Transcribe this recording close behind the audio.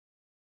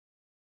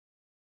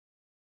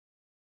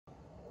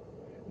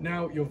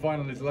Now your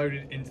vinyl is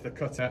loaded into the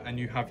cutter and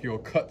you have your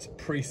cut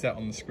preset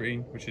on the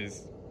screen, which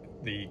is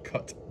the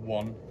cut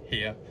 1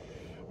 here.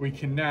 We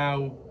can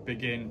now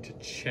begin to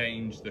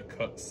change the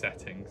cut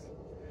settings.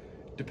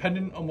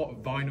 Depending on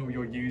what vinyl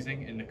you're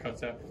using in the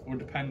cutter will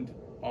depend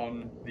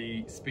on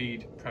the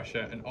speed,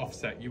 pressure and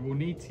offset you will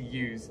need to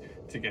use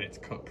to get it to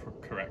cut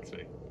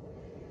correctly.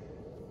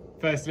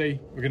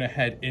 Firstly, we're going to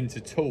head into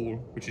Tool,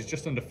 which is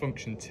just under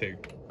Function 2.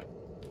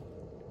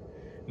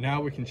 Now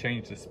we can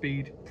change the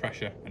speed,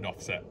 pressure and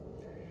offset.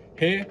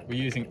 Here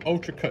we're using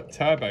Ultra Cut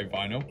Turbo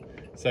vinyl,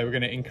 so we're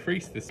going to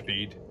increase the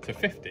speed to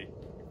 50.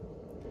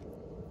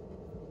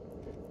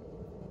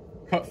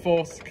 Cut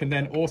force can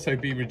then also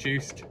be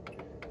reduced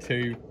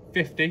to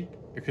 50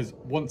 because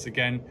once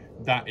again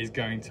that is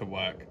going to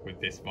work with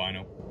this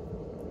vinyl.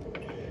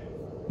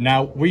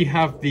 Now we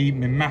have the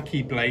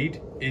Mimaki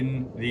blade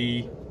in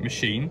the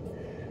machine,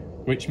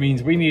 which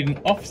means we need an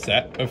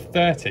offset of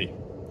 30.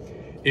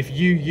 If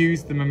you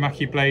use the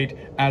Mimaki blade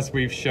as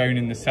we've shown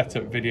in the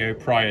setup video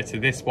prior to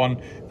this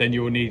one, then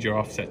you will need your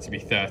offset to be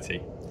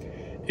 30.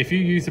 If you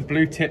use a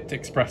blue tipped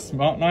Xpres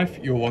smart knife,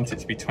 you'll want it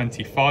to be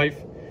 25.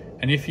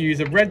 And if you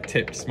use a red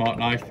tipped smart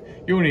knife,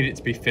 you'll need it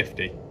to be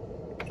 50.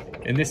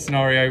 In this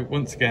scenario,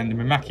 once again, the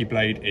Mimaki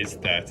blade is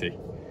 30.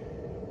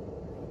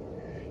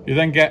 You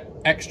then get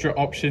extra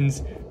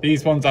options.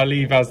 These ones I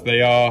leave as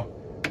they are.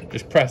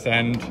 Just press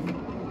end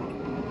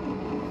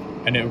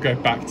and it will go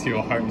back to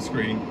your home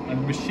screen.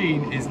 And the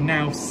machine is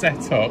now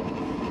set up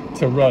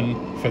to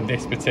run for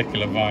this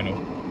particular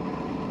vinyl.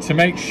 To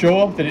make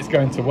sure that it's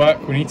going to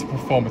work, we need to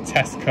perform a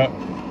test cut.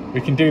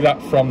 We can do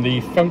that from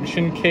the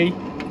function key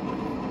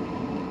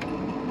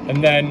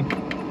and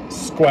then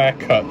square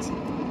cut.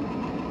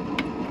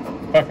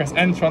 If I press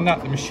enter on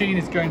that, the machine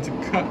is going to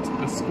cut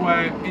a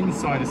square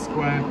inside a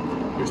square,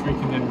 which we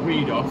can then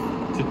read off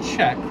to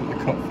check that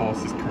the cut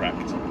force is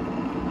correct.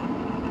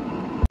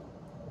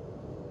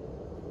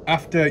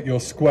 After your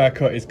square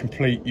cut is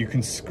complete, you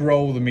can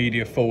scroll the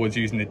media forwards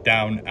using the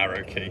down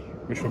arrow key,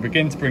 which will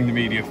begin to bring the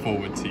media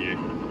forward to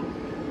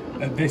you.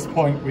 At this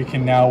point, we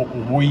can now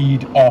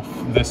weed off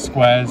the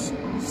squares.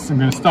 So I'm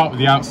going to start with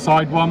the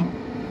outside one,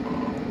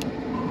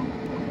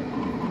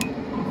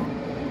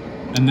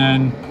 and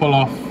then pull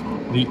off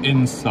the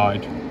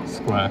inside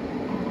square.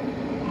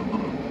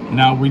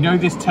 Now we know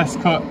this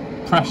test cut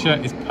pressure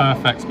is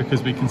perfect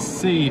because we can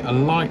see a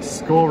light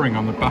scoring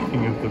on the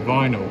backing of the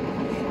vinyl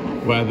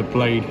where the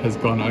blade has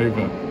gone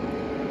over.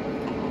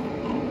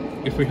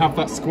 If we have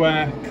that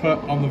square cut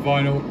on the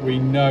vinyl, we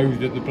know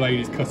that the blade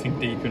is cutting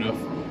deep enough.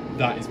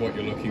 That is what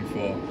you're looking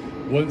for.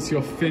 Once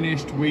you're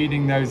finished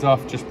weeding those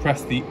off, just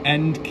press the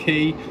end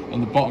key on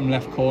the bottom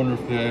left corner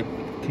of the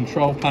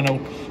control panel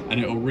and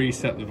it will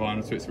reset the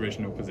vinyl to its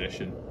original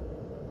position.